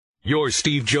Your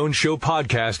Steve Jones Show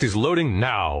podcast is loading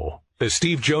now. The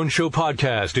Steve Jones Show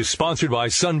podcast is sponsored by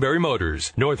Sunbury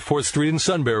Motors, North 4th Street in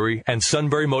Sunbury, and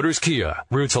Sunbury Motors Kia,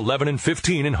 routes 11 and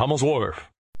 15 in Hummel's Wharf.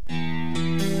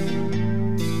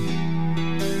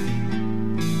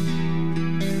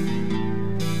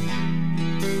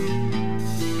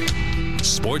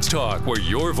 Sports talk where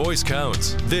your voice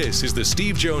counts. This is the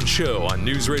Steve Jones Show on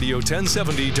News Radio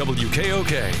 1070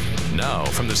 WKOK. Now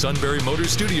from the Sunbury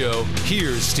Motors Studio,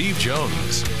 here's Steve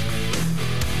Jones.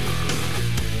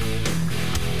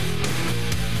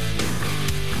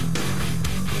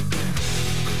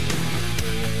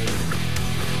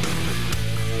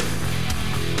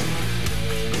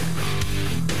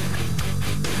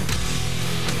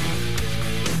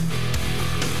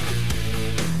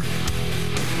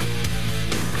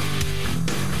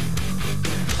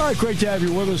 All right, great to have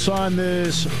you with us on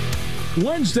this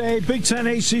Wednesday. Big Ten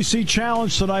ACC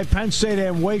Challenge tonight. Penn State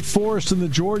and Wake Forest in the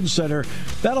Jordan Center.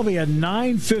 That'll be a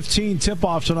 9:15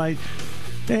 tip-off tonight.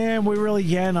 And we really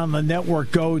can, on the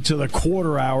network, go to the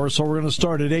quarter hour. So we're going to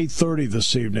start at 8:30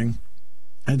 this evening.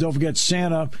 And don't forget,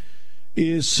 Santa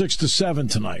is 6 to 7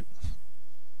 tonight.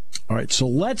 All right, so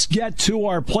let's get to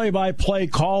our play-by-play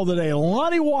call today.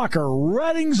 Lonnie Walker,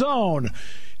 Reading Zone,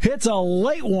 hits a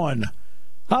late one.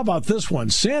 How about this one?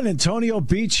 San Antonio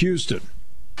beats Houston.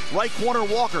 Right corner,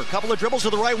 Walker. Couple of dribbles to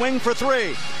the right wing for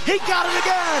three. He got it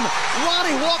again.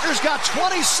 Lonnie Walker's got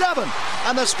 27.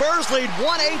 And the Spurs lead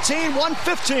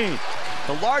 118-115.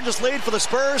 The largest lead for the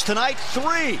Spurs tonight,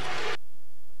 3.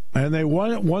 And they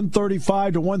won it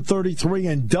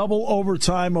 135-133 in double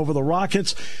overtime over the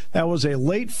Rockets. That was a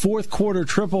late fourth quarter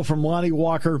triple from Lonnie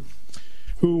Walker,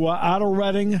 who out of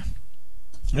Reading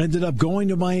ended up going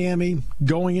to Miami,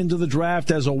 going into the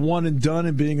draft as a one and done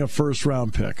and being a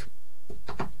first-round pick.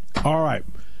 All right,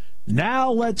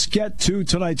 now let's get to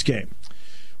tonight's game.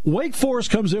 Wake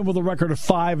Forest comes in with a record of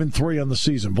 5-3 on the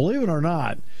season. Believe it or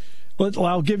not,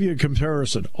 I'll give you a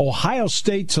comparison. Ohio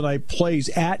State tonight plays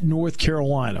at North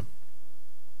Carolina.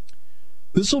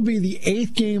 This will be the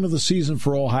 8th game of the season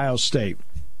for Ohio State.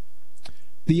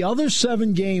 The other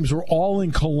 7 games were all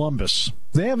in Columbus.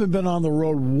 They haven't been on the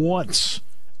road once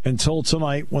until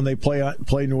tonight when they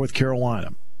play North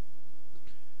Carolina.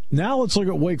 Now let's look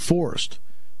at Wake Forest.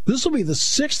 This will be the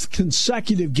 6th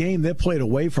consecutive game they played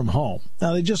away from home.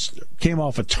 Now, they just came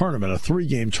off a tournament, a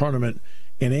 3-game tournament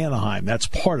in Anaheim. That's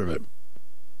part of it.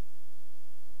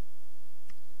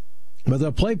 But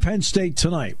they'll play Penn State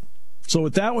tonight. So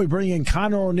with that, we bring in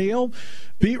Connor O'Neill,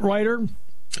 beat writer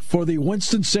for the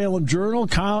Winston-Salem Journal.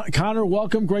 Connor,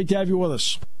 welcome. Great to have you with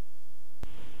us.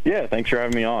 Yeah, thanks for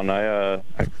having me on. I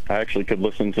actually could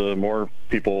listen to more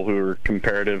people who are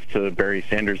comparative to Barry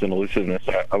Sanders in elusiveness.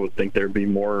 I would think there'd be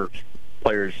more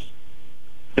players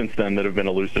since then that have been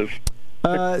elusive.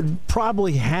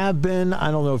 Probably have been. I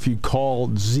don't know if you'd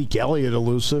call Zeke Elliott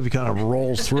elusive. He kind of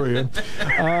rolls through you.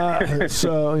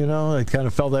 So, I kind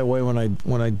of felt that way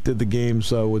when I did the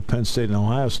games with Penn State and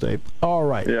Ohio State. All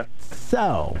right. Yeah.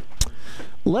 So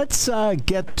let's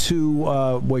get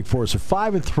to Wake Forest. They're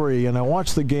 5-3, and I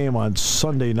watched the game on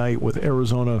Sunday night with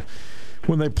Arizona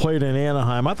when they played in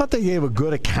Anaheim. I thought they gave a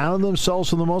good account of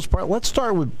themselves for the most part. Let's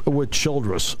start with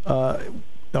Childress.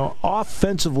 Now,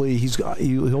 offensively,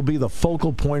 he'll be the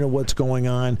focal point of what's going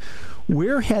on.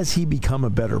 Where has he become a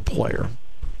better player?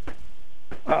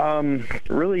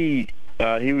 Really,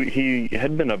 he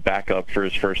had been a backup for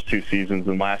his first 2 seasons,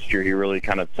 and last year he really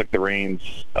kind of took the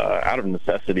reins out of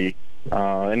necessity,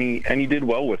 and he did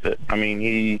well with it. I mean,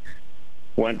 he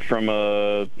went from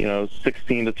a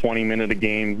 16 to 20 minute a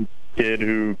game kid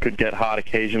who could get hot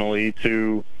occasionally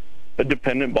to a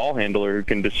dependent ball handler who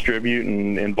can distribute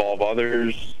and involve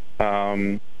others.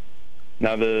 Now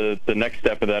the next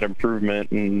step of that improvement,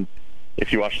 and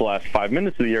if you watch the last 5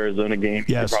 minutes of the Arizona game,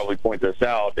 you can probably point this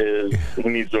out, is he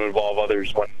needs to involve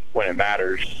others when it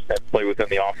matters and play within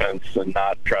the offense and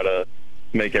not try to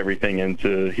make everything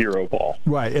into hero ball.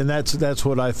 Right, and that's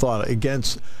what I thought. He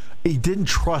didn't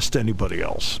trust anybody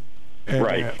else.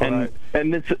 Right, and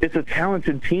it's a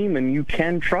talented team, and you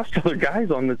can trust other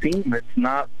guys on the team.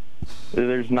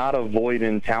 There's not a void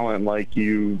in talent like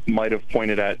you might have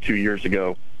pointed at 2 years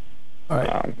ago. All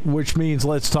right, which means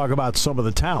let's talk about some of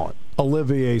the talent.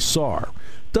 Olivier Sarr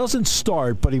doesn't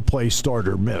start, but he plays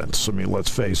starter minutes. I mean, let's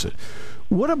face it.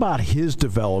 What about his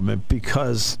development?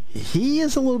 Because he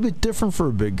is a little bit different for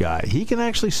a big guy. He can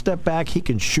actually step back, he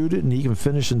can shoot it, and he can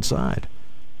finish inside.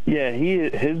 Yeah,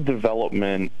 his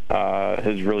development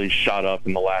has really shot up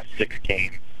in the last 6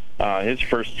 games. His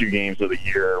first 2 games of the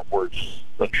year were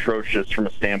atrocious from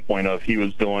a standpoint of he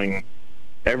was doing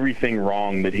everything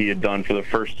wrong that he had done for the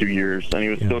first 2 years, and he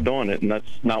was still doing it. And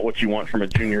that's not what you want from a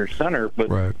junior center.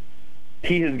 But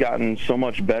he has gotten so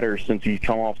much better since he's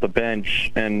come off the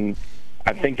bench, and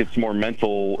I think it's more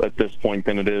mental at this point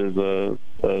than it is a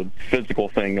physical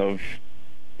thing of,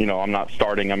 I'm not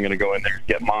starting, I'm going to go in there and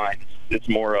get mine. It's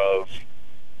more of,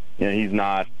 he's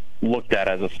not looked at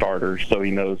as a starter, so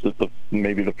he knows that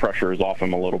maybe the pressure is off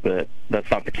him a little bit. That's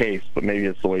not the case, but maybe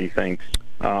it's the way he thinks.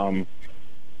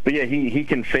 But yeah, he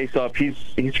can face up.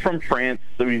 He's from France,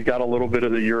 so he's got a little bit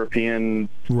of the European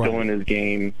still in his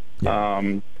game.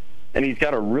 Yeah. And he's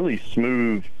got a really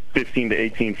smooth 15 to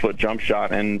 18 foot jump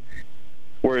shot, and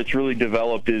where it's really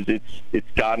developed is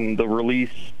it's gotten the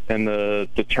release and the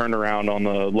turnaround on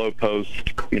the low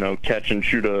post, catch and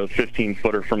shoot a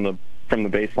 15-footer from the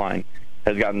baseline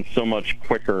has gotten so much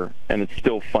quicker, and it's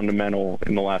still fundamental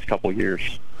in the last couple of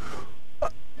years.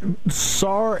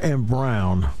 Sarr and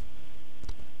Brown,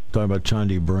 talking about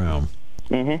Chandi Brown,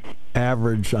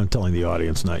 average, I'm telling the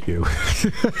audience, not you.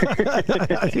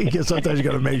 I think sometimes you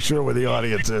got to make sure where the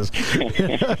audience is.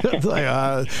 It's like,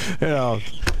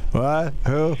 what?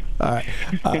 Who? All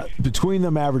right. Between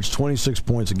them, average 26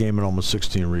 points a game and almost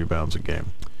 16 rebounds a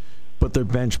game. But they're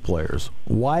bench players.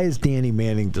 Why has Danny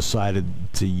Manning decided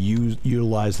to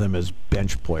utilize them as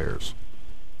bench players?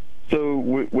 So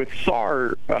with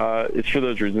Sarr, it's for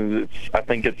those reasons. I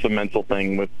think it's a mental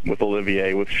thing with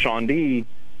Olivier. With Chandi,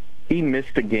 he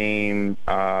missed a game.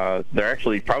 They're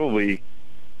actually probably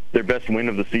their best win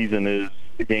of the season is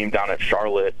the game down at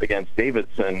Charlotte against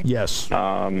Davidson. Yes.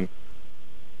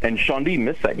 And Chandi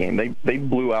missed that game. They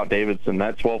blew out Davidson.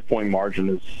 That 12-point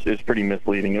margin is pretty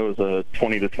misleading. It was a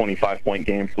 20 to 25-point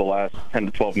game for the last 10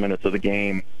 to 12 minutes of the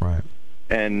game. Right.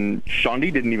 And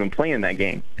Chandi didn't even play in that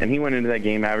game. And he went into that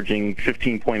game averaging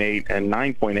 15.8 and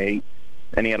 9.8,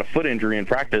 and he had a foot injury in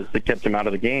practice that kept him out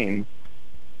of the game.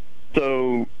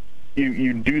 So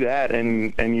you do that,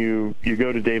 and you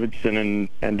go to Davidson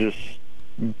and just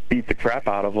beat the crap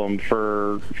out of them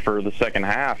for the second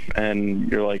half,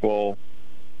 and you're like, well,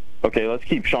 okay, let's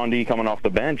keep Chandi coming off the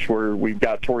bench where we've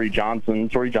got Torrey Johnson.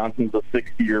 Torrey Johnson's a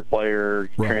 60-year player,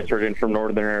 transferred in from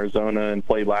Northern Arizona and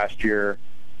played last year.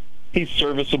 He's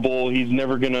serviceable. He's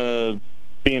never going to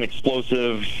be an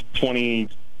explosive 20,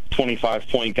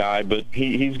 25-point guy, but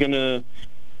he's going to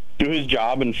do his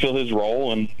job and fill his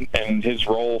role, and his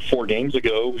role 4 games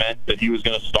ago meant that he was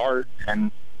going to start,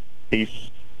 and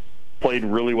he's played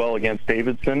really well against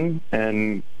Davidson,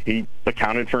 and he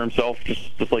accounted for himself,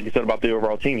 just like you said about the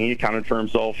overall team. He accounted for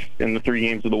himself in the 3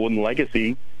 games of the Wooden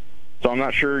Legacy, so I'm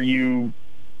not sure you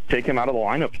take him out of the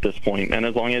lineup at this point. And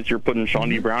as long as you're putting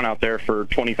Chandi Brown out there for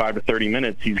 25 to 30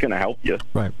 minutes, he's going to help you.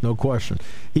 Right, no question.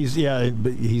 He's hit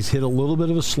a little bit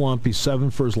of a slump. He's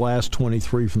 7 for his last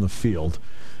 23 from the field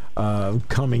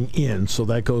coming in, so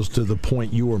that goes to the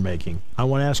point you were making. I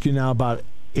want to ask you now about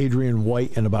Adrian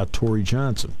White and about Torrey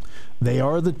Johnson. They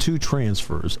are the 2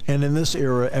 transfers, and in this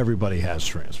era, everybody has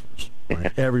transfers.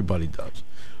 Right? Everybody does.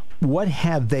 What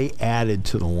have they added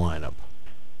to the lineup?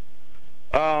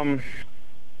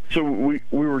 So we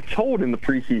were told in the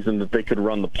preseason that they could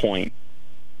run the point.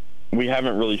 We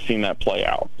haven't really seen that play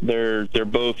out. They're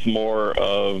both more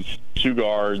of 2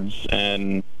 guards,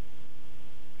 and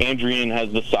Adrian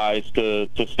has the size to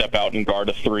step out and guard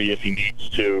a 3 if he needs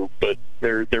to, but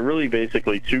they're really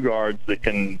basically 2 guards that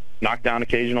can knock down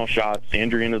occasional shots.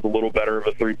 Adrian is a little better of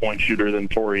a 3-point shooter than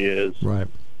Torrey is. Right.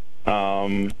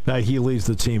 Now he leads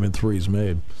the team in threes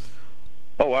made.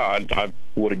 Oh, wow. I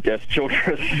would have guessed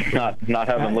Childress, not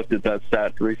having looked at that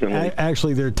stat recently.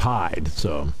 Actually, they're tied,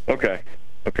 so. Okay.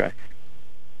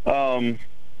 But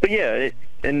yeah,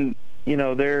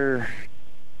 they're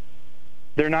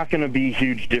not going to be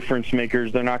huge difference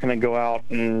makers. They're not going to go out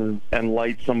and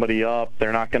light somebody up.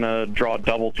 They're not going to draw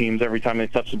double teams every time they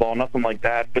touch the ball, nothing like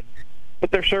that.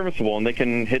 But they're serviceable, and they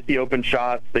can hit the open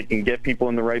shots. They can get people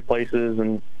in the right places,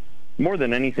 and more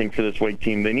than anything for this Wake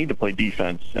team, they need to play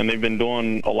defense, and they've been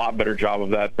doing a lot better job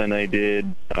of that than they did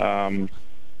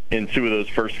in 2 of those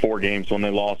first 4 games when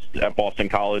they lost at Boston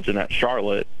College and at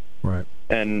Charlotte. Right.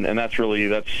 And that's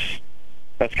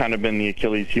kind of been the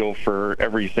Achilles heel for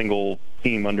every single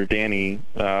team under Danny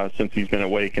since he's been at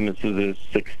Wake, and this is his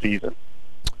 6th season.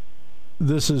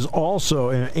 This is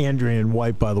also, Adrian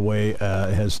White, by the way,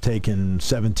 has taken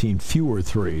 17 fewer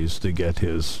threes to get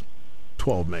his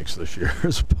 12 makes this year.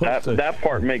 That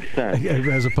part makes sense.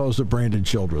 As opposed to Brandon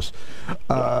Childress.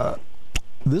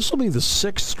 This will be the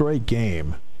 6th straight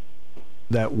game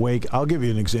that Wake, I'll give you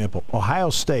an example.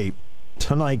 Ohio State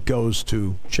tonight goes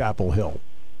to Chapel Hill.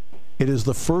 It is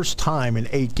the first time in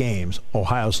 8 games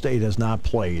Ohio State has not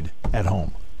played at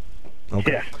home.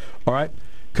 Okay. Yeah. All right.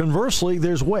 Conversely,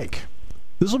 there's Wake.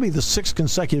 This will be the 6th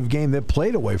consecutive game they've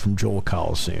played away from Joel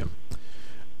Coliseum.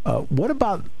 What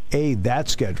about, that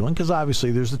scheduling? Because obviously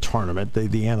there's the tournament,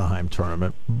 the Anaheim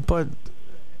tournament. But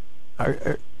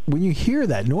when you hear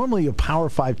that, normally a Power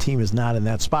 5 team is not in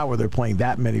that spot where they're playing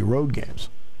that many road games.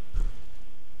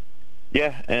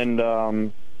 Yeah,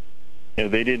 and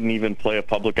they didn't even play a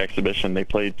public exhibition. They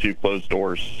played 2 closed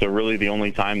doors. So really the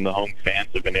only time the home fans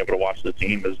have been able to watch the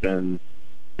team has been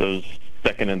those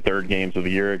second and third games of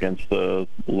the year against the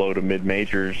low to mid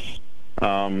majors.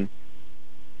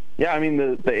 Yeah, I mean,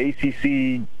 the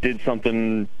ACC did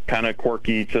something kind of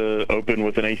quirky to open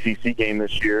with an ACC game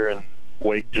this year, and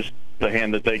Wake, just the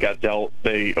hand that they got dealt,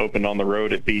 they opened on the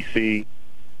road at BC.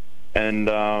 And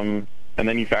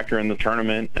then you factor in the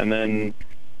tournament, and then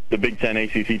the Big Ten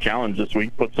ACC Challenge this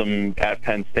week puts them at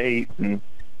Penn State. And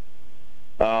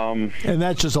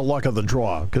that's just a luck of the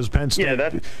draw, because Penn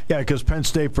State. Because Penn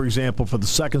State, for example, for the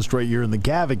second straight year in the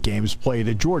Gavitt games, played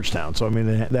at Georgetown. So I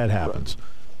mean that happens.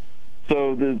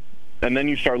 So and then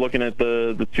you start looking at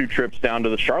the 2 trips down to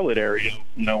the Charlotte area.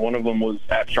 One of them was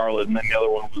at Charlotte, and then the other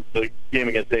one was the game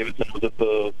against Davidson was at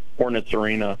the Hornets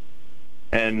Arena.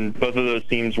 And both of those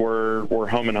teams were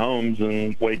home and homes,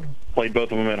 and Wake played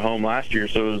both of them at home last year,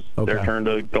 so it was their turn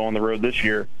to go on the road this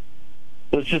year.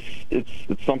 So it's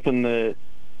something that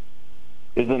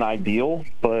isn't ideal,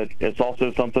 but it's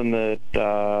also something that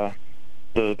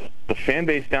the fan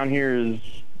base down here is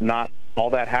not all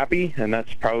that happy, and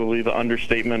that's probably the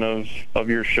understatement of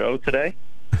your show today.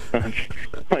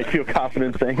 I feel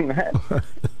confident saying that.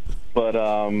 But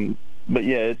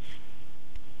yeah, it's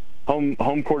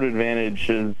home court advantage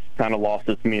has kind of lost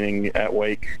its meaning at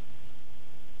Wake.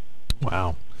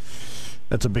 Wow.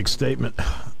 That's a big statement.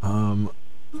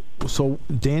 So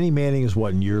Danny Manning is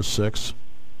what, in year 6?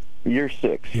 Year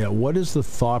 6. Yeah, what is the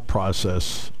thought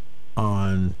process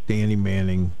on Danny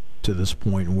Manning to this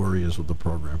point and where he is with the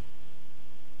program?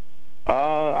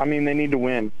 I mean, they need to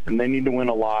win, and they need to win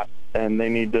a lot, and they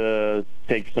need to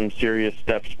take some serious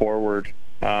steps forward.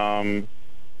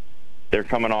 They're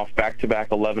coming off back-to-back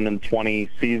 11-20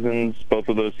 seasons. Both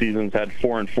of those seasons had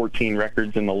 4-14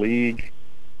 records in the league.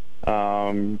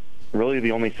 Really,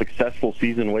 the only successful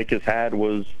season Wake has had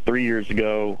was 3 years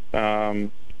ago, and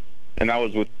that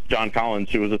was with John Collins,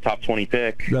 who was a top 20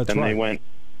 pick. That's and right.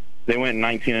 They went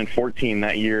 19-14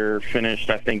 that year, finished,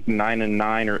 I think,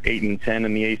 9-9 or 8-10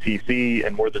 in the ACC,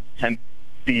 and were the 10th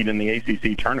seed in the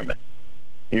ACC tournament.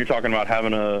 You're talking about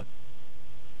having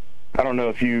I don't know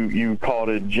if you call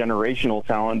it a generational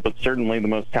talent, but certainly the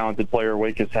most talented player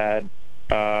Wake has had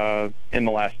in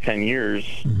the last 10 years.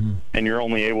 Mm-hmm. And you're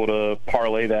only able to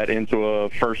parlay that into a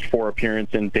first 4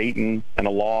 appearance in Dayton and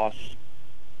a loss.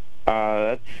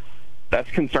 That's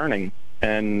concerning.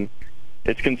 And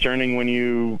it's concerning when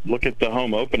you look at the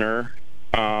home opener.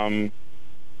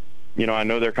 I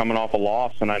know they're coming off a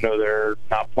loss, and I know they're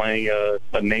not playing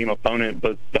a name opponent,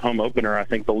 but the home opener, I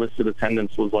think the listed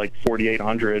attendance was like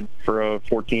 4,800 for a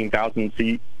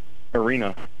 14,000-seat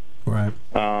arena. Right.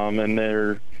 And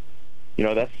they're,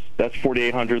 that's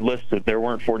 4,800 listed. There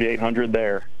weren't 4,800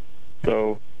 there.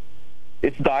 So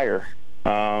it's dire.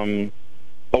 A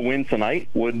win tonight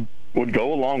would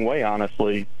go a long way,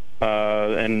 honestly.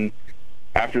 And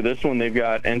after this one, they've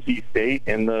got NC State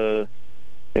in the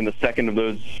second of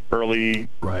those early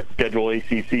scheduled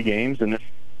ACC games, and if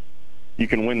you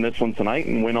can win this one tonight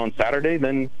and win on Saturday,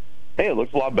 then hey, it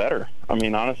looks a lot better. I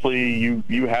mean, honestly,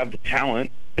 you have the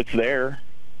talent; it's there.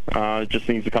 It just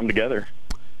needs to come together.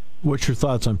 What's your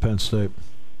thoughts on Penn State?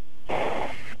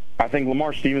 I think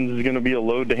Lamar Stevens is going to be a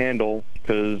load to handle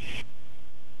because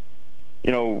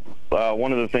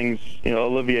one of the things,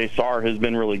 Olivier Sarr has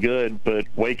been really good, but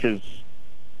Wake has.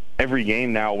 Every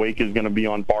game now, Wake is going to be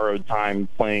on borrowed time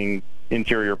playing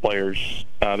interior players.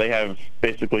 They have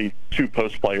basically 2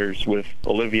 post players with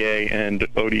Olivier and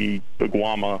Odi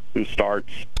Iguama, who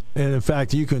starts. And, in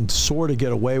fact, you can sort of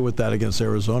get away with that against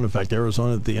Arizona. In fact,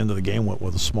 Arizona at the end of the game went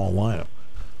with a small lineup.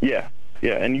 Yeah,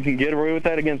 and you can get away with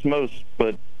that against most,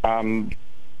 but I'm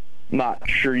not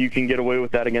sure you can get away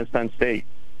with that against Penn State.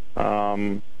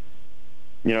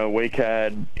 Wake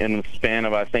had, in the span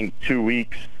of, I think, 2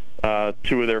 weeks,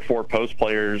 2 of their 4 post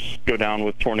players go down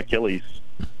with torn Achilles.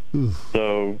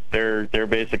 So they're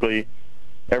basically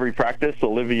every practice,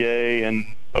 Olivier and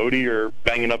Odi are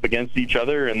banging up against each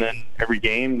other, and then every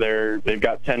game they've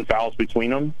got 10 fouls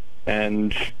between them,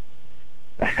 and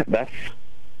that's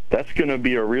going to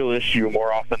be a real issue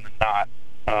more often than not.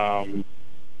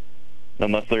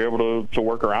 Unless they're able to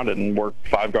work around it and work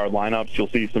 5-guard lineups, you'll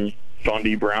see some Sean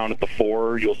D. Brown at the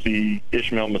 4. You'll see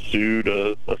Ishmael Massoud,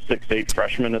 a 6'8"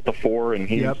 freshman at the 4, and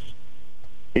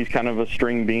he's kind of a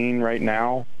string bean right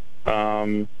now.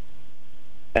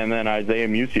 And then Isaiah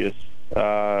Musius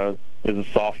is a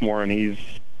sophomore, and he's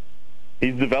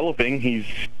developing. He's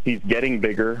getting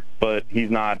bigger, but he's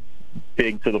not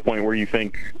big to the point where you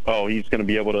think, oh, he's going to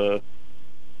be able to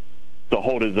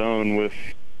hold his own with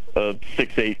a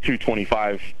 6'8",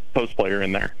 225 post player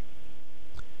in there.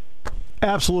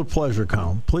 Absolute pleasure,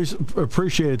 Colin. Please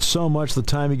appreciate it so much. The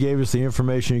time you gave us, the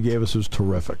information you gave us was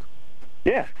terrific.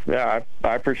 Yeah,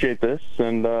 I appreciate this,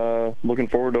 and looking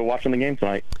forward to watching the game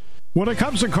tonight. When it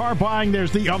comes to car buying,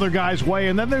 there's the other guy's way,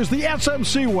 and then there's the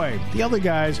SMC way. The other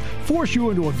guys force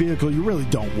you into a vehicle you really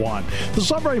don't want. The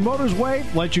Sunbury Motors way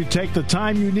lets you take the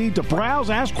time you need to browse,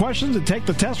 ask questions, and take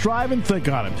the test drive and think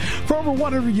on it. For over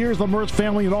 100 years, the Mertz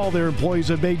family and all their employees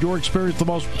have made your experience the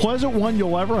most pleasant one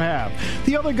you'll ever have.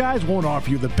 The other guys won't offer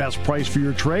you the best price for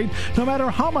your trade, no matter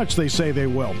how much they say they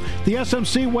will. The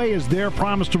SMC way is their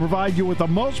promise to provide you with the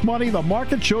most money the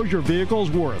market shows your vehicle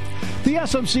is worth. The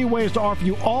SMC way is to offer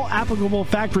you all applicable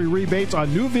factory rebates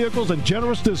on new vehicles and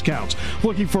generous discounts.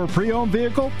 Looking for a pre-owned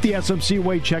vehicle? The SMC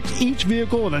way checks each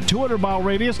vehicle in a 200-mile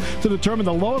radius to determine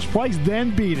the lowest price,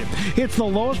 then beat it. It's the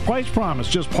lowest price promise,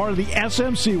 just part of the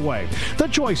SMC way. The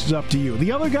choice is up to you.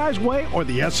 The other guy's way or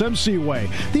the SMC way.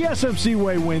 The SMC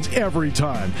way wins every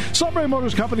time. Sunbury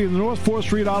Motors Company in the North 4th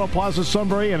Street Auto Plaza,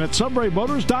 Sunbury, and at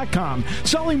sunburymotors.com.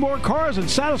 Selling more cars and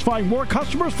satisfying more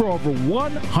customers for over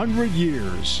 100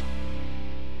 years.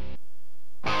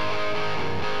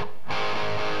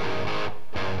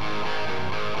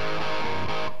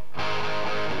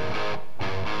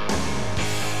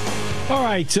 All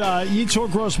right,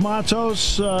 Yetur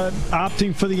Gross-Matos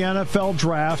opting for the NFL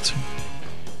draft.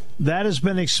 That has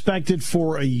been expected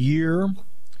for a year,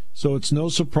 so it's no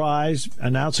surprise.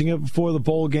 Announcing it before the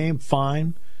bowl game,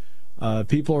 fine.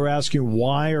 People are asking,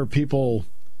 why are people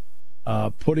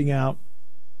putting out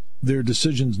their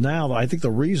decisions now? I think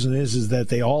the reason is that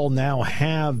they all now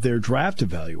have their draft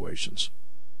evaluations.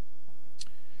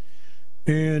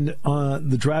 And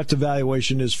the draft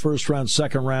evaluation is first round,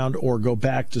 second round, or go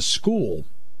back to school.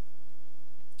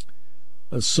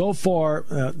 So far,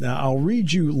 now I'll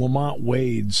read you Lamont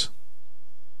Wade's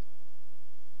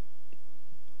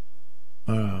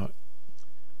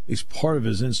it's part of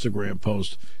his Instagram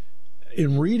post.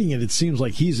 In reading it, it seems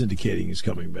like he's indicating he's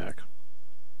coming back.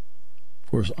 Of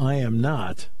course, I am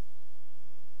not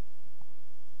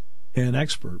an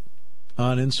expert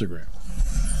on Instagram,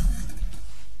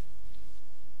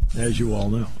 as you all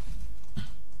know.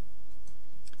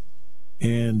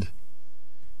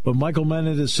 But Michael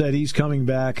Menendez said he's coming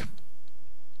back.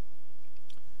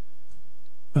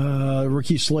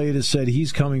 Ricky Slade has said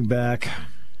he's coming back.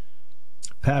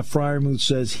 Pat Freiermuth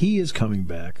says he is coming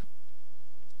back.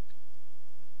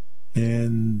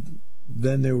 And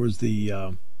then there was the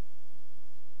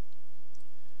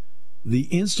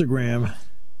Instagram.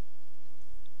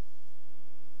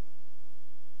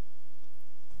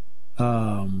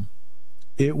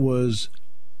 It was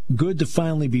good to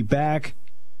finally be back.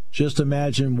 Just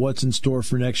imagine what's in store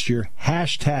for next year.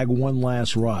 # one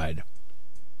last ride.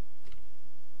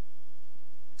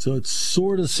 So it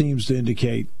sort of seems to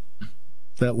indicate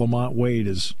that Lamont Wade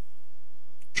is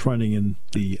trending in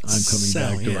the I'm coming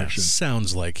back direction. Yeah,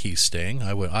 sounds like he's staying.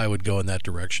 I would go in that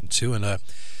direction too. And I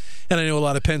know a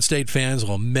lot of Penn State fans,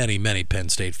 well, many Penn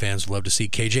State fans would love to see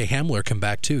KJ Hamler come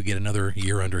back too, get another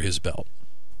year under his belt.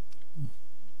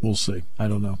 We'll see. I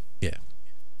don't know. Yeah.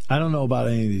 I don't know about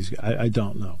any of these guys. I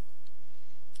don't know.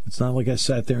 It's not like I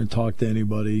sat there and talked to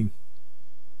anybody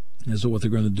as to what they're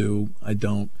going to do. I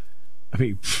don't. I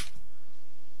mean,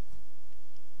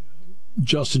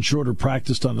 Justin Shorter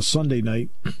practiced on a Sunday night,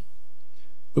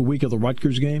 the week of the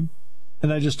Rutgers game,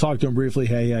 and I just talked to him briefly.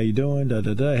 Hey, how you doing?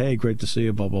 Hey, great to see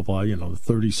you. Blah blah blah.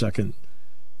 30-second.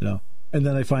 And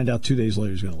then I find out 2 days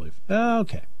later he's going to leave.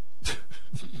 Okay.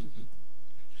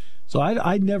 So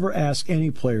I never ask any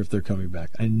player if they're coming back.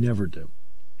 I never do.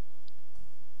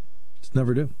 Just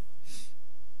never do.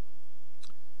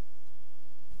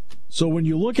 So when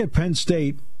you look at Penn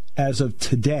State as of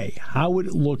today, how would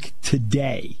it look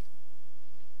today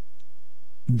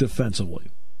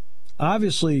defensively?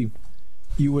 Obviously,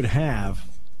 you would have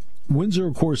Windsor,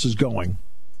 of course, is going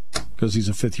because he's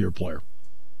a fifth-year player.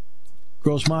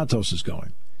 Gross-Matos is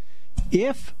going.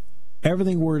 If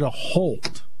everything were to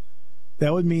hold,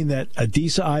 that would mean that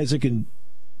Adisa Isaac and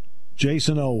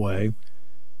Jason Oweh,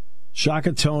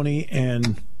 Shaka Toney,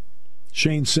 and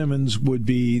Shane Simmons would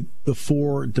be the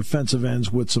four defensive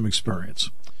ends with some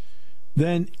experience.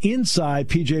 Then inside,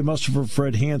 P.J. Mustipher,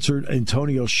 Fred Hansard,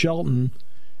 Antonio Shelton,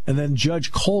 and then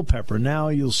Judge Culpepper. Now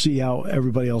you'll see how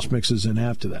everybody else mixes in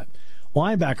after that.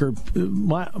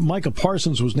 Linebacker, Micah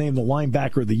Parsons was named the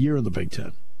linebacker of the year in the Big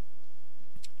Ten.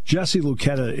 Jesse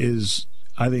Luketa is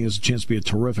I think has a chance to be a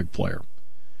terrific player.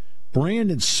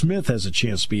 Brandon Smith has a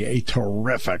chance to be a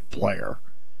terrific player.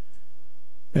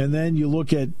 And then you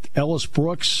look at Ellis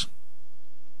Brooks.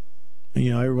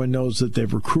 Everyone knows that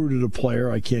they've recruited a player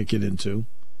I can't get into.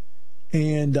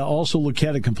 And also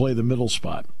Lucchetta can play the middle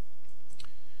spot.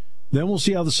 Then we'll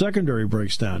see how the secondary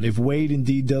breaks down. If Wade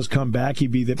indeed does come back,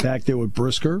 he'd be back there with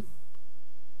Brisker.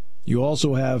 You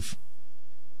also have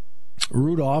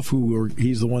Rudolph,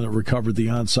 he's the one that recovered the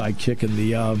onside kick in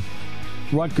the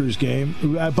Rutgers game.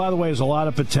 By the way, has a lot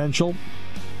of potential.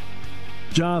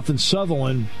 Jonathan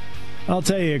Sutherland, I'll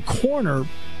tell you, a corner,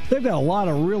 they've got a lot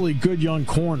of really good young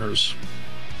corners.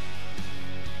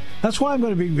 That's why I'm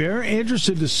going to be very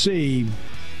interested to see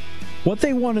what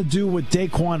they want to do with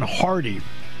Daquan Hardy.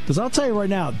 Because I'll tell you right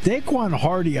now, Daquan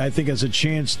Hardy, I think, has a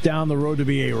chance down the road to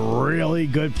be a really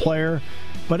good player.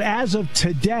 But as of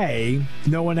today,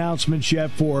 no announcements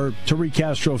yet for Tariq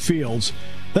Castro-Fields.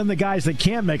 Then the guys that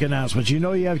can't make announcements, you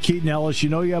have Keaton Ellis, you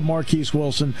have Marquise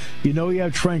Wilson, you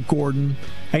have Trent Gordon,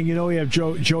 and you have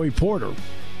Joey Porter.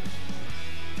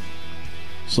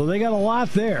 So they got a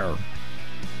lot there.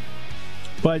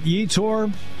 But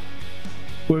Yetur,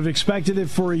 we've expected it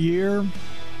for a year.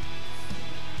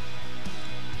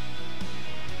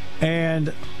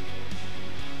 And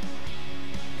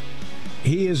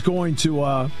he is going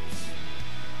to,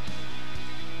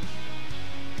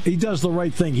 he does the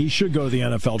right thing. He should go to the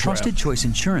NFL draft. Trusted Choice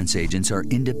Insurance agents are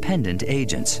independent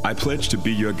agents. I pledge to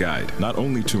be your guide, not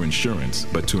only to insurance,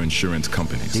 but to insurance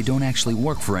companies. They don't actually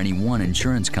work for any one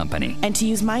insurance company. And to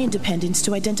use my independence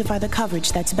to identify the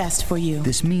coverage that's best for you.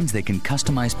 This means they can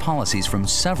customize policies from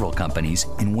several companies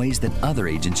in ways that other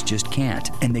agents just can't.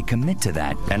 And they commit to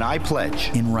that. And I pledge.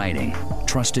 In writing.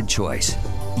 Trusted Choice.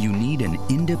 You need an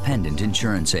independent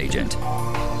insurance agent.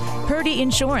 Purdy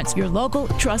Insurance, your local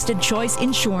trusted choice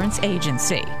insurance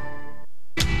agency.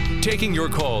 Taking your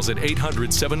calls at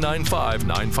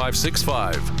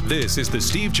 800-795-9565. This is The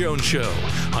Steve Jones Show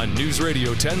on News Radio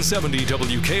 1070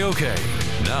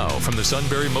 WKOK. Now, from the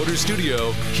Sunbury Motors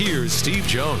Studio, here's Steve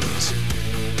Jones.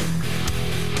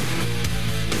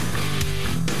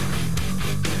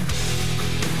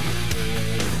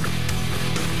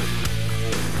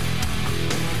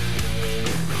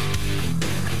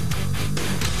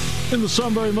 In the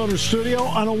Sunbury Motors Studio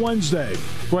on a Wednesday.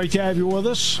 Great to have you with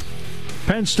us.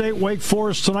 Penn State, Wake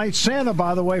Forest tonight. Santa,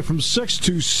 by the way, from 6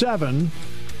 to 7,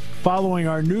 following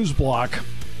our news block.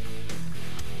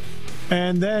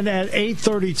 And then at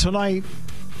 8:30 tonight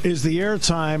is the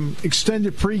airtime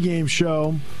extended pregame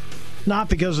show. Not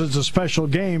because it's a special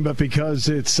game, but because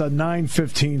it's a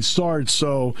 9:15 start.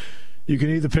 So you can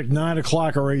either pick 9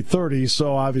 o'clock or 8:30.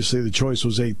 So obviously the choice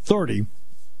was 8:30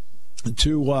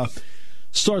 to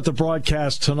start the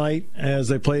broadcast tonight as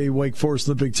they play Wake Forest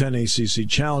in the Big Ten ACC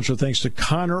Challenger. Thanks to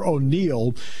Connor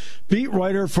O'Neill, beat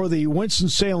writer for the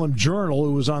Winston-Salem Journal,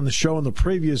 who was on the show in the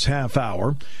previous half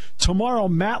hour. Tomorrow,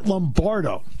 Matt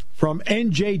Lombardo from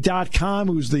NJ.com,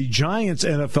 who's the Giants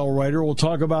NFL writer, will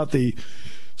talk about the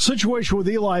situation with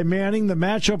Eli Manning, the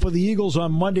matchup with the Eagles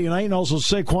on Monday night, and also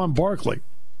Saquon Barkley.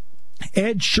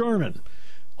 Ed Sherman,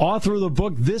 author of the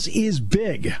book This Is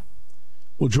Big,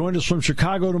 will join us from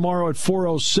Chicago tomorrow at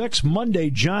 4:06. Monday,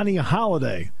 Johnny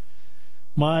Holiday,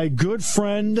 my good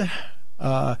friend.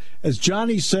 As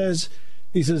Johnny says,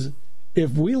 he says,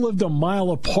 if we lived a mile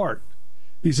apart,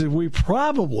 he said, we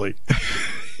probably,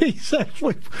 he said,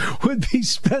 we would be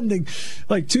spending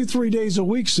like 2-3 days a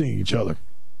week seeing each other.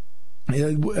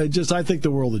 I think the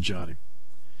world of Johnny.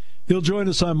 He'll join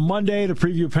us on Monday to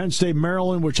preview Penn State,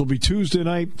 Maryland, which will be Tuesday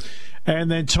night. And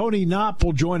then Tony Knopp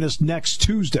will join us next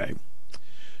Tuesday.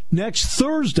 Next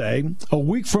Thursday, a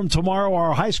week from tomorrow,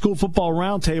 our high school football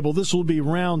roundtable. This will be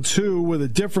round 2 with a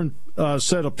different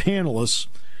set of panelists.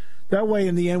 That way,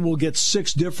 in the end, we'll get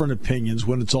 6 different opinions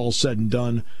when it's all said and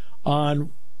done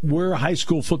on where high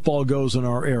school football goes in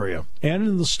our area and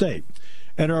in the state.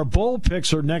 And our bowl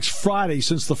picks are next Friday,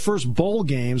 since the first bowl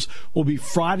games will be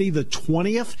Friday the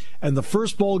 20th. And the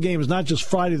first bowl game is not just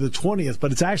Friday the 20th,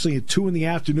 but it's actually at 2 in the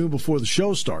afternoon before the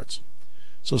show starts.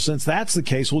 So since that's the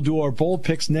case, we'll do our bowl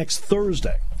picks next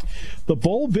Thursday. The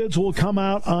bowl bids will come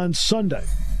out on Sunday.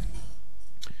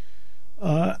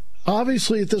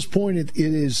 Obviously, at this point, it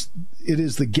is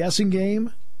the guessing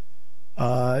game.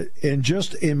 And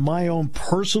just in my own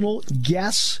personal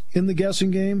guess in the guessing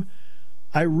game,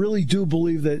 I really do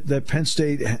believe that Penn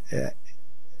State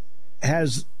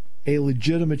has a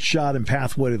legitimate shot and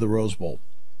pathway to the Rose Bowl.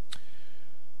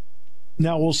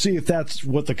 Now, we'll see if that's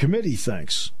what the committee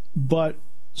thinks. But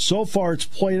so far, it's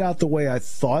played out the way I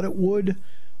thought it would.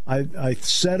 I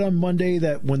said on Monday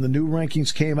that when the new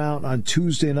rankings came out on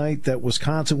Tuesday night that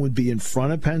Wisconsin would be in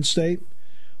front of Penn State.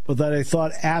 but that I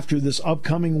thought after this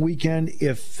upcoming weekend,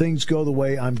 if things go the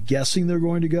way I'm guessing they're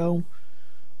going to go,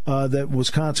 that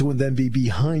Wisconsin would then be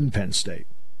behind Penn State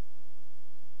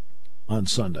on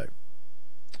Sunday.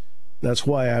 That's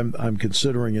why I'm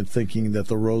considering and thinking that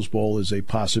the Rose Bowl is a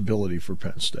possibility for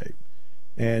Penn State.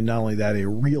 And not only that, a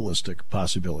realistic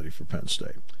possibility for Penn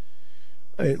State.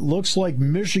 It looks like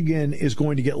Michigan is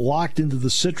going to get locked into the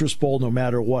Citrus Bowl no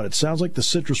matter what. It sounds like the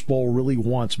Citrus Bowl really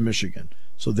wants Michigan.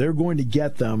 So they're going to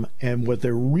get them, and what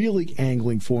they're really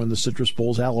angling for in the Citrus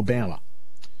Bowl is Alabama.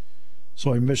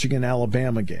 So a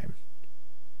Michigan-Alabama game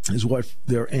is what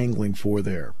they're angling for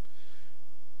there.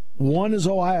 One is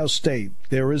Ohio State.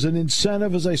 There is an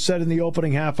incentive, as I said in the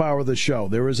opening half hour of the show.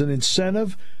 There is an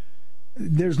incentive.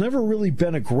 There's never really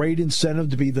been a great incentive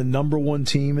to be the number one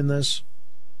team in this.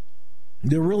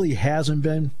 There really hasn't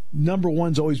been. Number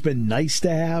one's always been nice to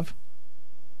have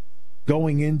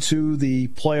going into the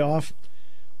playoff.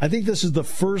 I think this is the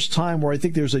first time where I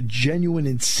think there's a genuine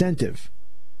incentive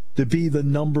to be the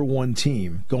number one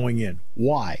team going in.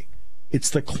 Why? It's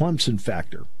the Clemson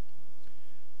factor.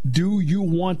 Do you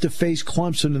want to face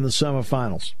Clemson in the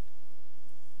semifinals?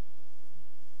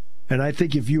 And I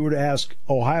think if you were to ask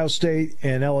Ohio State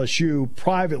and LSU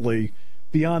privately,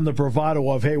 beyond the bravado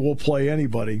of, hey, we'll play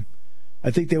anybody,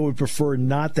 I think they would prefer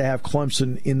not to have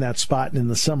Clemson in that spot and in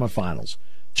the semifinals.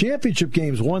 Championship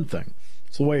game's one thing.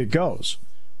 It's the way it goes.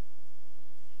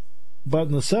 But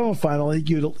in the semifinal, I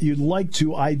think you'd like to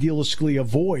idealistically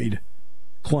avoid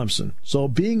Clemson. So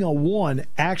being a 1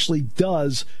 actually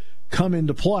does come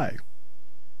into play.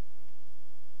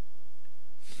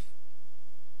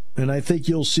 And I think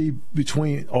you'll see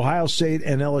between Ohio State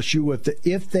and LSU,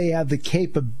 if they have the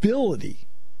capability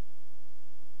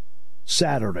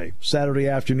Saturday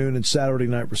afternoon and Saturday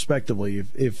night respectively,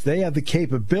 if they have the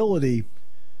capability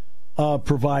of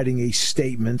providing a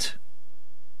statement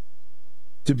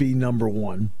to be number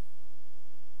one,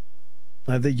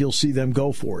 I think you'll see them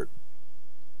go for it.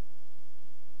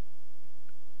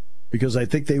 Because I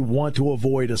think they want to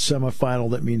avoid a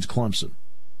semifinal that means Clemson.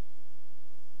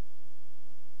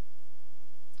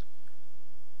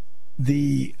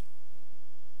 The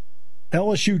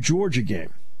LSU-Georgia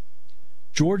game.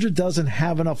 Georgia doesn't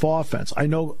have enough offense. I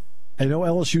know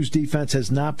LSU's defense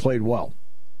has not played well.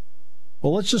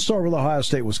 Well, let's just start with Ohio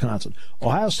State-Wisconsin.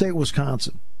 Ohio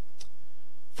State-Wisconsin.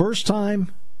 First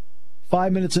time,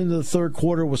 5 minutes into the third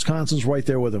quarter, Wisconsin's right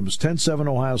there with them. It was 10-7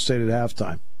 Ohio State at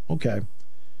halftime. Okay.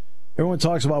 Everyone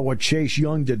talks about what Chase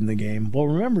Young did in the game. Well,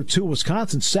 remember, too,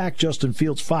 Wisconsin sacked Justin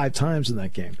Fields 5 times in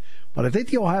that game. But I think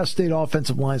the Ohio State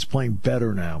offensive line is playing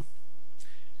better now.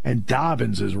 And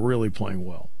Dobbins is really playing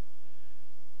well.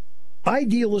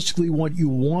 Idealistically, what you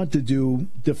want to do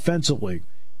defensively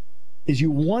is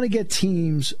you want to get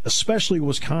teams, especially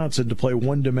Wisconsin, to play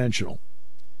one-dimensional.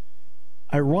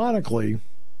 Ironically,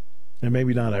 and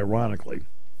maybe not ironically,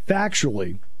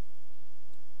 factually,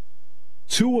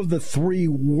 2 of the 3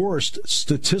 worst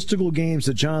statistical games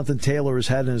that Jonathan Taylor has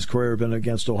had in his career have been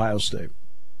against Ohio State.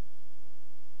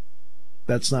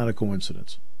 That's not a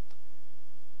coincidence.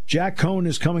 Jack Cohn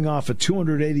is coming off a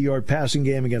 280-yard passing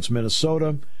game against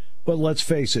Minnesota. But let's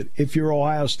face it, if you're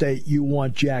Ohio State, you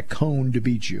want Jack Cohn to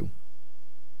beat you.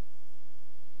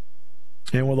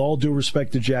 And with all due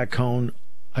respect to Jack Cohn,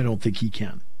 I don't think he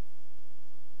can.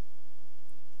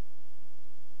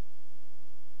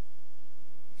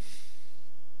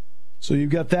 So you've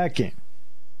got that game.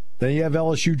 Then you have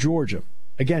LSU-Georgia.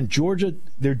 Again, Georgia,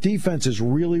 their defense is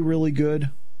really, really good.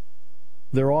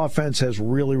 Their offense has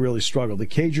really, really struggled. The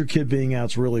Cager kid being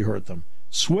out's really hurt them.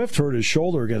 Swift hurt his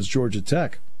shoulder against Georgia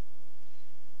Tech.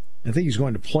 I think he's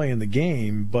going to play in the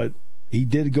game, but he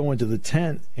did go into the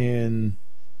tent and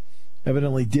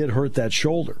evidently did hurt that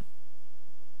shoulder.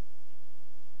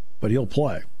 But he'll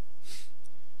play.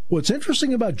 What's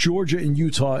interesting about Georgia and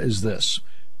Utah is this.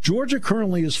 Georgia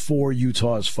currently is 4,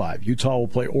 Utah is 5. Utah will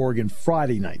play Oregon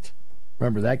Friday night.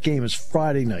 Remember, that game is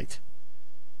Friday night.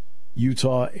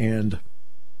 Utah and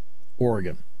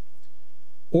Oregon.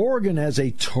 Oregon has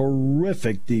a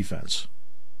terrific defense.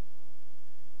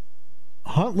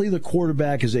 Huntley, the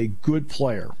quarterback, is a good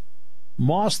player.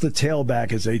 Moss, the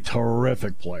tailback, is a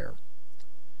terrific player.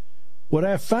 What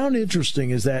I found interesting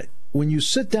is that when you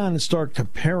sit down and start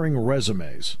comparing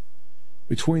resumes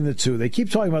between the two, they keep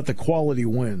talking about the quality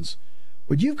wins,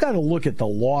 but you've got to look at the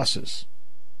losses.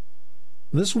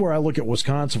 This is where I look at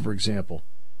Wisconsin, for example.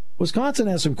 Wisconsin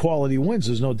has some quality wins,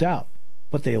 there's no doubt,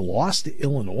 but they lost to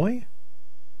Illinois?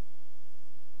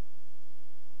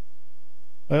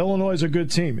 Illinois is a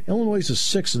good team. Illinois is a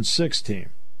 6-6 team.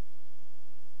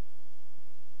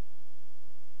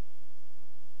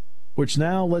 Which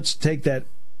now, let's take that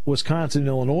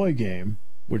Wisconsin-Illinois game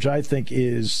which I think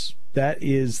is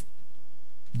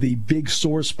the big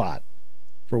sore spot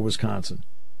for Wisconsin.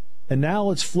 And now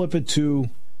let's flip it to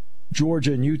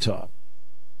Georgia and Utah.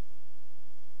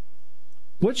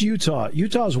 What's Utah?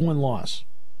 Utah's one loss.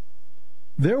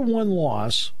 Their one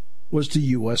loss was to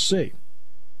USC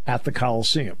at the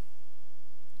Coliseum.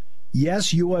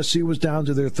 Yes, USC was down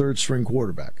to their third-string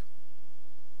quarterback,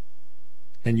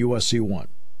 and USC won.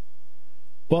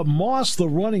 But Moss, the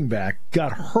running back,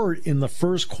 got hurt in the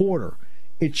first quarter.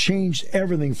 It changed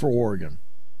everything for Oregon.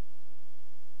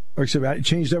 Or excuse me, it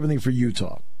changed everything for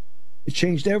Utah. It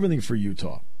changed everything for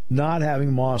Utah, not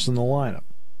having Moss in the lineup.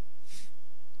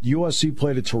 USC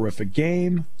played a terrific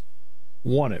game,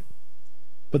 won it.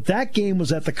 But that game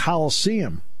was at the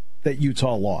Coliseum that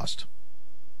Utah lost.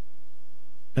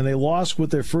 And they lost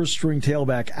with their first-string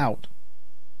tailback out.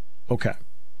 Okay.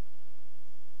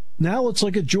 Now let's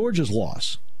look at Georgia's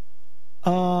loss.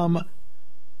 How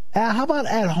about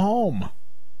at home?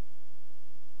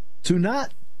 To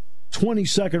not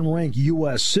 22nd ranked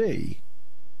USC,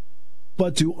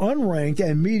 but to unranked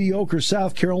and mediocre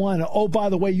South Carolina. Oh, by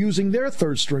the way, using their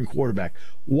third-string quarterback.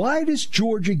 Why does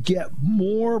Georgia get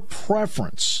more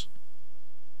preference?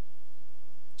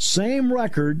 Same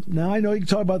record. Now, I know you can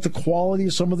talk about the quality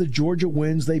of some of the Georgia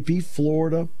wins. They beat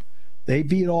Florida. They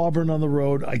beat Auburn on the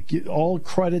road. I give all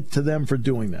credit to them for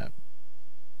doing that.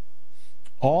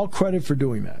 All credit for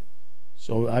doing that.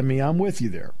 So, I mean, I'm with you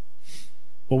there.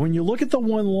 But when you look at the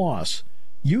one loss,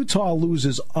 Utah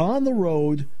loses on the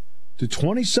road to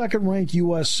 22nd ranked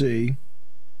USC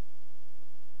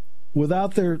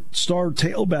without their star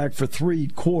tailback for 3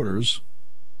 quarters.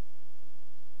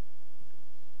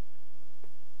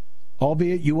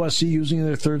 Albeit USC using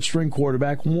their third-string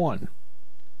quarterback, won.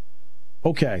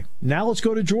 Okay, now let's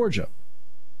go to Georgia.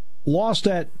 Lost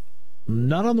at,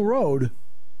 not on the road,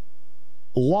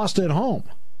 lost at home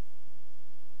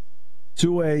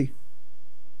to a,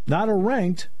 not a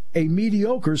ranked, a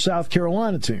mediocre South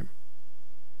Carolina team.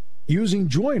 Using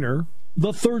Joyner,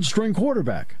 the third-string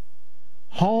quarterback.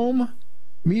 Home,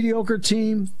 mediocre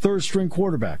team, third-string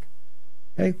quarterback.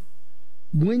 Okay?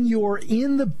 When you're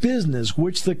in the business,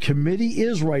 which the committee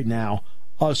is right now,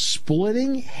 of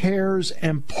splitting hairs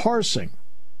and parsing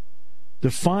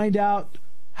to find out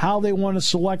how they want to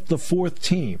select the 4th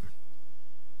team.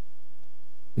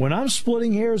 When I'm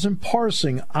splitting hairs and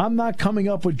parsing, I'm not coming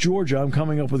up with Georgia, I'm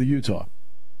coming up with Utah.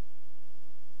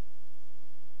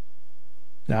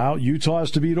 Now, Utah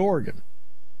has to beat Oregon.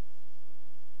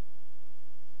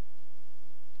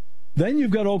 Then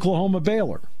you've got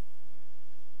Oklahoma-Baylor.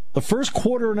 The first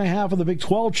quarter and a half of the Big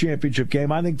 12 championship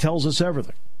game, I think, tells us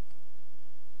everything.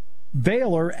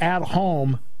 Baylor at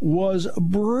home was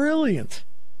brilliant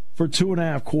for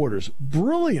 2.5 quarters.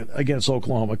 Brilliant against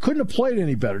Oklahoma. Couldn't have played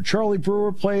any better. Charlie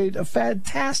Brewer played a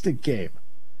fantastic game.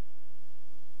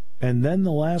 And then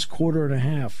the last quarter and a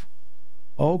half,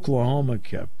 Oklahoma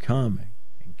kept coming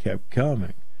and kept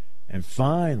coming and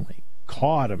finally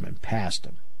caught him and passed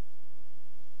him.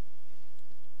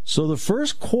 So the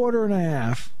first quarter and a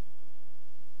half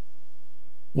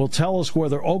will tell us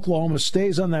whether Oklahoma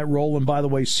stays on that roll. And by the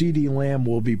way, CeeDee Lamb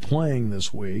will be playing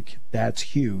this week. That's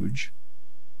huge.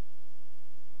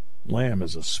 Lamb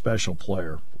is a special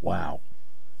player. Wow.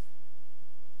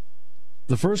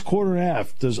 The first quarter and a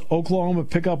half, does Oklahoma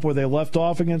pick up where they left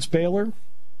off against Baylor?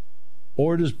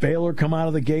 Or does Baylor come out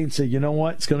of the gate and say, you know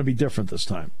what, it's going to be different this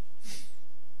time?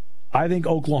 I think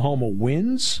Oklahoma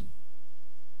wins.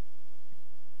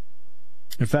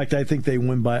 In fact, I think they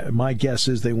win by, my guess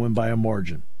is they win by a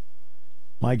margin.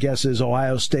 My guess is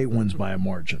Ohio State wins by a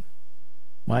margin.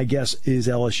 My guess is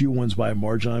LSU wins by a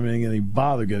margin. I'm not even going to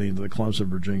bother getting into the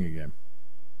Clemson-Virginia game.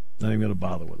 Not even going to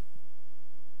bother with it.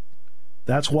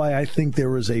 That's why I think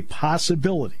there is a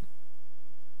possibility,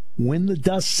 when the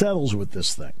dust settles with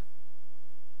this thing,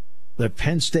 that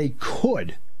Penn State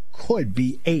could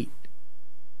be 8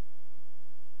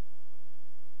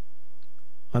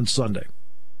 on Sunday.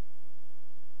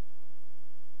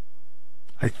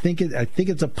 I think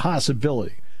it's a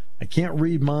possibility. I can't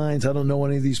read minds. I don't know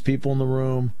any of these people in the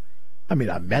room. I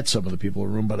mean, I've met some of the people in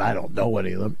the room, but I don't know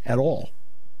any of them at all.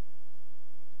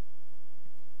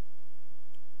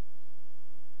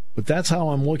 But that's how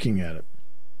I'm looking at it.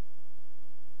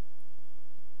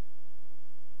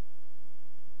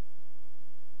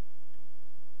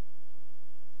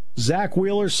 Zach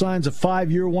Wheeler signs a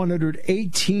 5-year,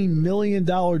 $118 million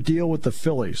deal with the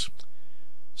Phillies.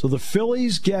 So the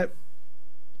Phillies get...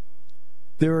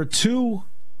 There are 2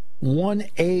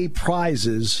 1A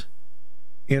prizes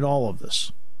in all of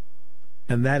this.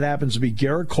 And that happens to be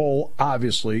Garrett Cole,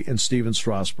 obviously, and Steven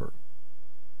Strasburg.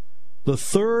 The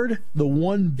third, the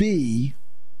 1B,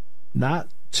 not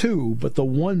 2, but the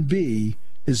 1B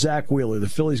is Zach Wheeler. The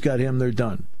Phillies got him. They're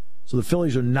done. So the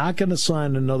Phillies are not going to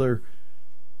sign another.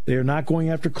 They are not going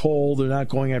after Cole. They're not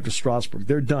going after Strasburg.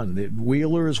 They're done.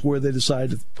 Wheeler is where they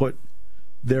decided to put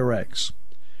their eggs.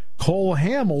 Cole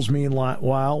Hamels,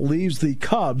 meanwhile, leaves the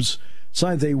Cubs,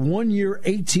 signs a 1-year,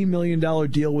 $18 million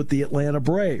deal with the Atlanta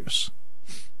Braves.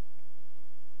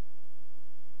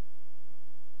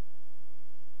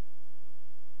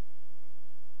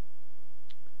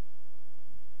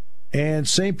 And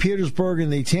St. Petersburg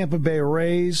and the Tampa Bay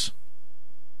Rays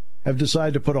have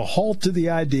decided to put a halt to the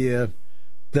idea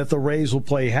that the Rays will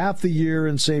play half the year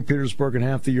in St. Petersburg and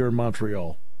half the year in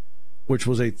Montreal, which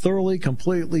was a thoroughly,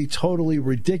 completely, totally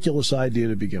ridiculous idea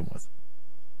to begin with.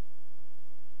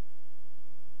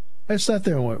 I sat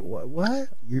there and went, what?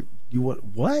 You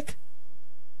what?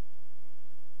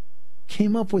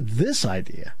 Came up with this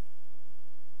idea?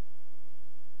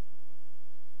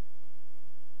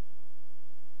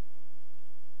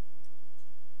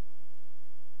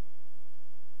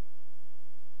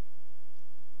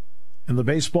 And the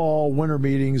baseball winter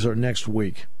meetings are next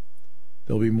week.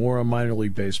 There'll be more on minor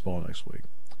league baseball next week.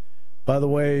 By the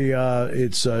way,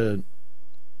 it's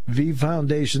V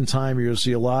Foundation time. You're going to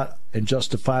see a lot, and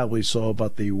justifiably so,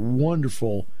 about the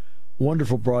wonderful,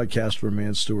 wonderful broadcaster,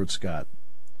 man, Stuart Scott,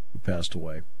 who passed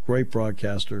away. Great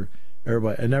broadcaster.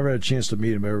 Everybody, I never had a chance to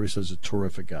meet him. Everybody says he's a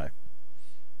terrific guy.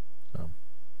 So.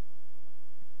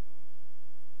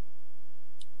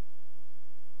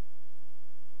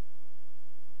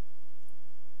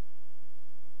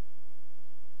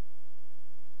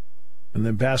 And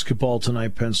then basketball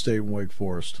tonight, Penn State and Wake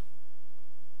Forest.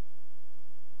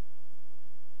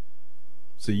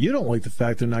 So you don't like the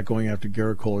fact they're not going after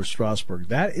Garrett Cole or Strasburg.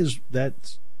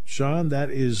 Sean, that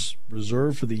is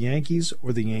reserved for the Yankees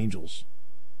or the Angels.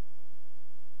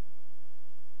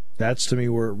 That's, to me,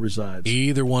 where it resides.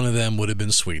 Either one of them would have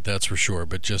been sweet, that's for sure.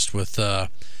 But just with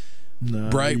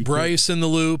Bryce in the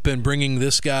loop and bringing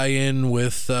this guy in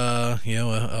with a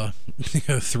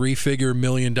 $3-figure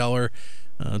million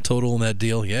total in that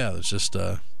deal, there's just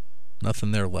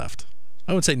nothing there left.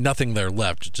 I would say nothing there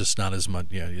left, just not as much.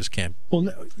 You just can't.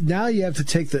 Well, now you have to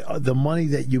take the money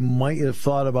that you might have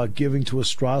thought about giving to a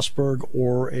Strasburg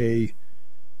or a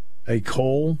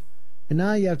Cole, and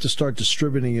now you have to start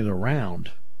distributing it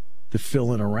around to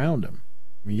fill in around him.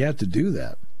 I mean, you have to do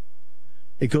that.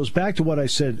 It goes back to what I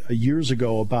said years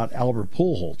ago about Albert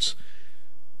Pujols.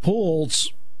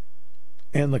 Pujols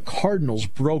and the Cardinals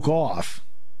broke off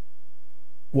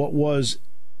what was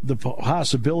the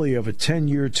possibility of a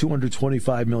 10-year,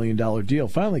 $225 million deal.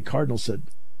 Finally, Cardinals said,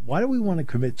 why do we want to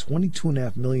commit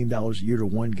 $22.5 million a year to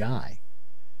one guy?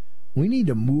 We need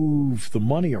to move the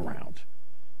money around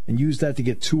and use that to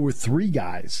get 2 or 3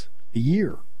 guys a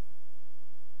year.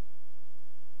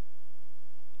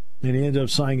 And he ended up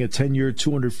signing a 10-year,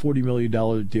 $240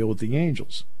 million deal with the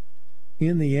Angels.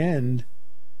 In the end,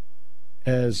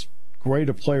 as great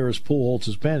a player as Pujols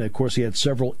has been, of course, he had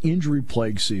several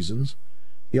injury-plagued seasons.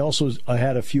 He also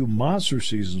had a few monster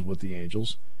seasons with the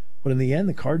Angels. But in the end,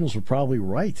 the Cardinals were probably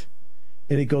right.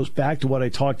 And it goes back to what I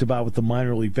talked about with the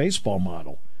minor league baseball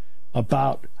model,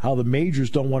 about how the majors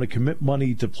don't want to commit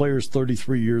money to players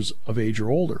 33 years of age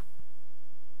or older.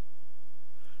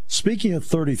 Speaking of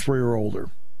 33 or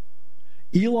older,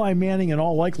 Eli Manning in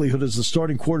all likelihood is the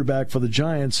starting quarterback for the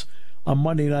Giants on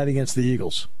Monday night against the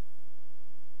Eagles.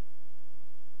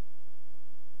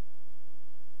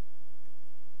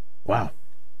 Wow.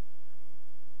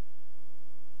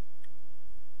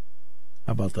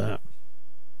 How about that?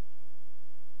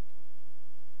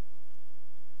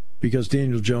 Because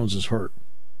Daniel Jones is hurt.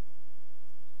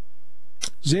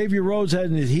 Xavier Rhodes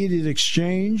had a heated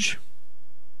exchange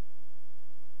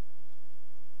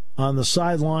on the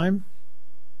sideline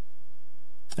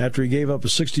after he gave up a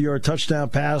 60-yard touchdown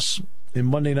pass in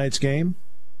Monday night's game.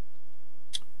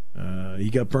 He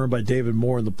got burned by David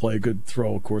Moore in the play. Good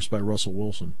throw, of course, by Russell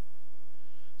Wilson.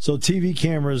 So TV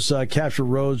cameras captured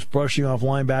Rhodes brushing off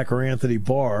linebacker Anthony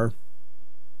Barr.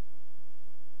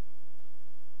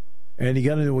 And he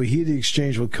got into a heated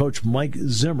exchange with Coach Mike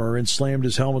Zimmer and slammed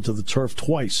his helmet to the turf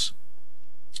twice.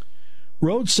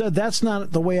 Rhodes said, "That's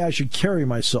not the way I should carry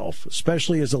myself,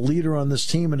 especially as a leader on this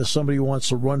team and as somebody who wants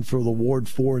to run for the Ward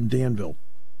 4 in Danville."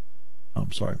 Oh,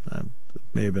 I'm sorry. That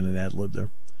may have been an ad lib there.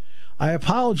 "I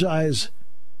apologize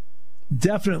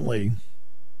definitely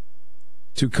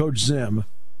to Coach Zim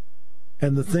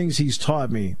and the things he's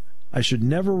taught me. I should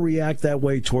never react that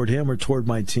way toward him or toward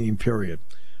my team, period.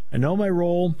 I know my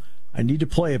role. I need to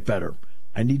play it better.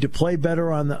 I need to play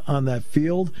better on that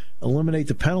field, eliminate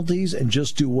the penalties, and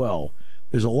just do well.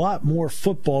 There's a lot more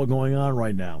football going on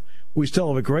right now. We still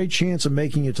have a great chance of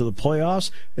making it to the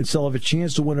playoffs and still have a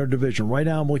chance to win our division. Right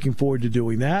now, I'm looking forward to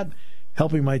doing that,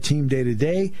 helping my team day to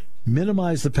day,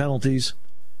 minimize the penalties.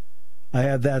 I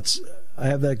have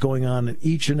that going on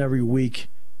each and every week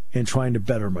and trying to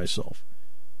better myself.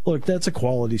 Look, that's a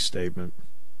quality statement.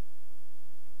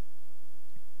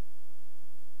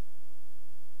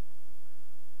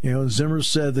 You know, Zimmer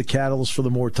said the catalyst for the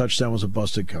Moore touchdown was a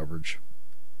busted coverage.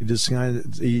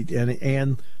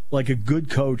 And like a good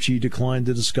coach, he declined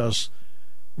to discuss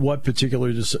what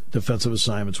particular defensive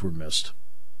assignments were missed.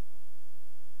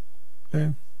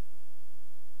 Okay.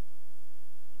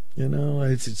 You know,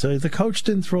 the coach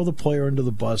didn't throw the player under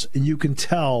the bus, and you can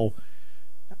tell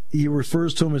he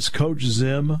refers to him as Coach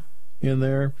Zim in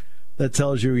there. That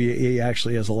tells you he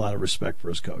actually has a lot of respect for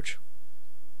his coach.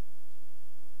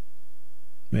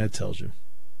 That tells you.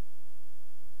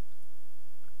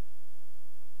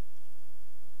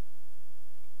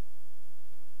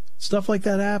 Stuff like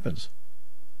that happens.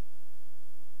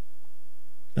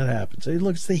 That happens. Hey,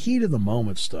 look, it's the heat of the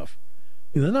moment stuff.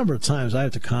 You know, the number of times I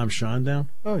have to calm Sean down.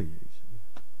 Oh,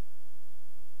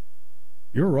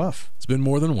 you're rough. It's been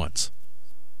more than once.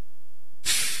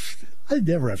 I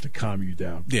never have to calm you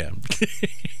down. Yeah.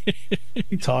 What are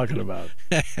you talking about?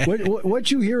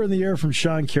 What you hear in the air from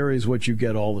Sean Carey is what you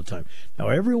get all the time. Now,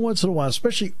 every once in a while,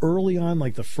 especially early on,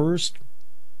 like the first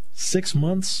 6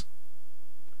 months,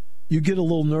 you get a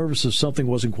little nervous if something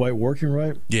wasn't quite working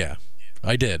right. Yeah,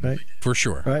 I did. Right? For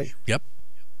sure. Right?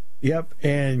 Yep.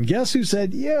 And guess who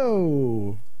said,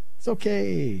 yo, it's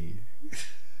okay.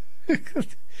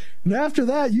 And after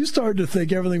that, you started to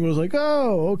think everything was like,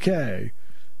 oh, okay.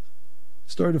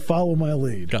 Started to follow my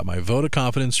lead. Got my vote of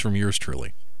confidence from yours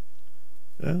truly.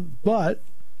 Yeah, but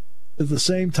at the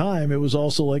same time, it was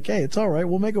also like, hey, it's all right.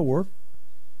 We'll make it work.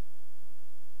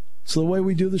 It's the way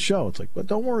we do the show. It's like, but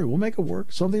don't worry. We'll make it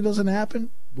work. Something doesn't happen,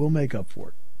 we'll make up for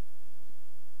it.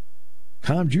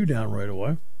 Calmed you down right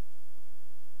away.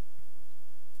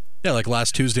 Yeah, like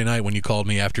last Tuesday night when you called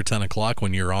me after 10 o'clock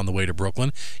when you were on the way to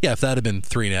Brooklyn. Yeah, if that had been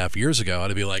 3.5 years ago,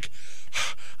 I'd be like,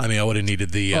 I mean, I would have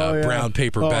needed the brown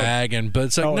paper bag, but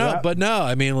it's like no.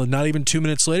 I mean, not even 2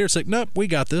 minutes later, it's like, nope, we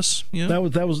got this. You know?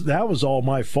 That was all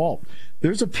my fault.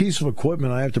 There's a piece of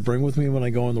equipment I have to bring with me when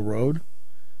I go on the road,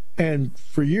 and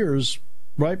for years,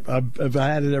 right, I've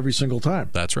had it every single time.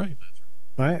 That's right.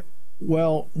 Right.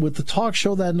 Well, with the talk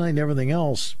show that night and everything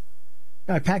else,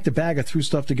 I packed a bag, I threw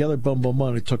stuff together, boom,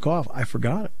 and it took off. I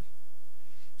forgot it.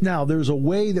 Now, there's a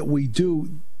way that we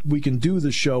can do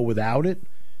the show without it,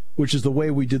 which is the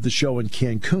way we did the show in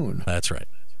Cancun. That's right.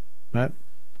 Right?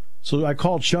 So I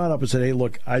called Sean up and said, hey,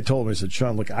 look, I said,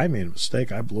 Sean, look, I made a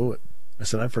mistake. I blew it. I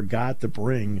said, I forgot to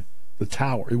bring the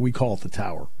tower. We call it the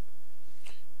tower.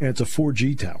 And it's a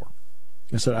 4G tower.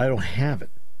 I said, I don't have it.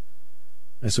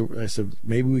 I said,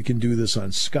 maybe we can do this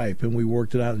on Skype. And we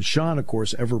worked it out. And Sean, of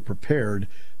course, ever prepared,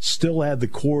 still had the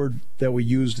cord that we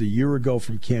used a year ago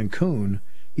from Cancun.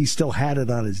 He still had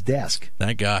it on his desk.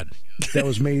 Thank God. That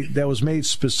was made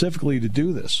specifically to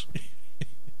do this.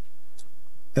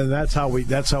 And that's how we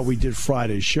did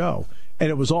Friday's show. And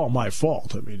it was all my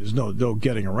fault. I mean, there's no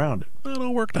getting around it. It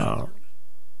all worked out.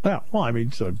 Yeah. Well, I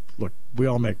mean, so look, we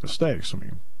all make mistakes. I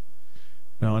mean,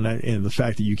 you know, and the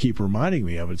fact that you keep reminding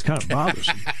me of it's kind of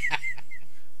bothersome.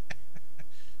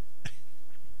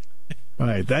 All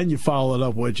right, then you follow it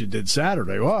up what you did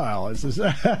Saturday. Wow, it's just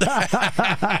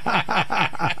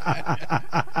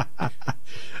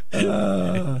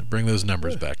bring those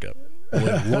numbers back up.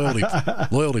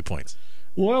 Loyalty points.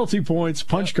 Loyalty points.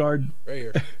 Punch card. Right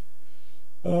here.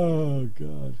 Oh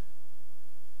God.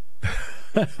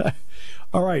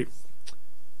 All right.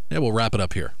 Yeah, we'll wrap it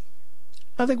up here.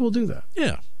 I think we'll do that.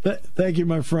 Yeah. Thank you,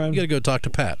 my friend. You got to go talk to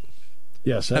Pat.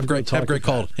 Yes. Have a great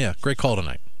call. Yeah, great call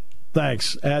tonight.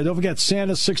 Thanks. Don't forget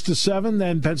Santa 6 to 7,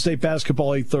 then Penn State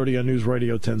basketball 8:30 on News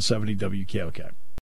Radio 1070 WKOK.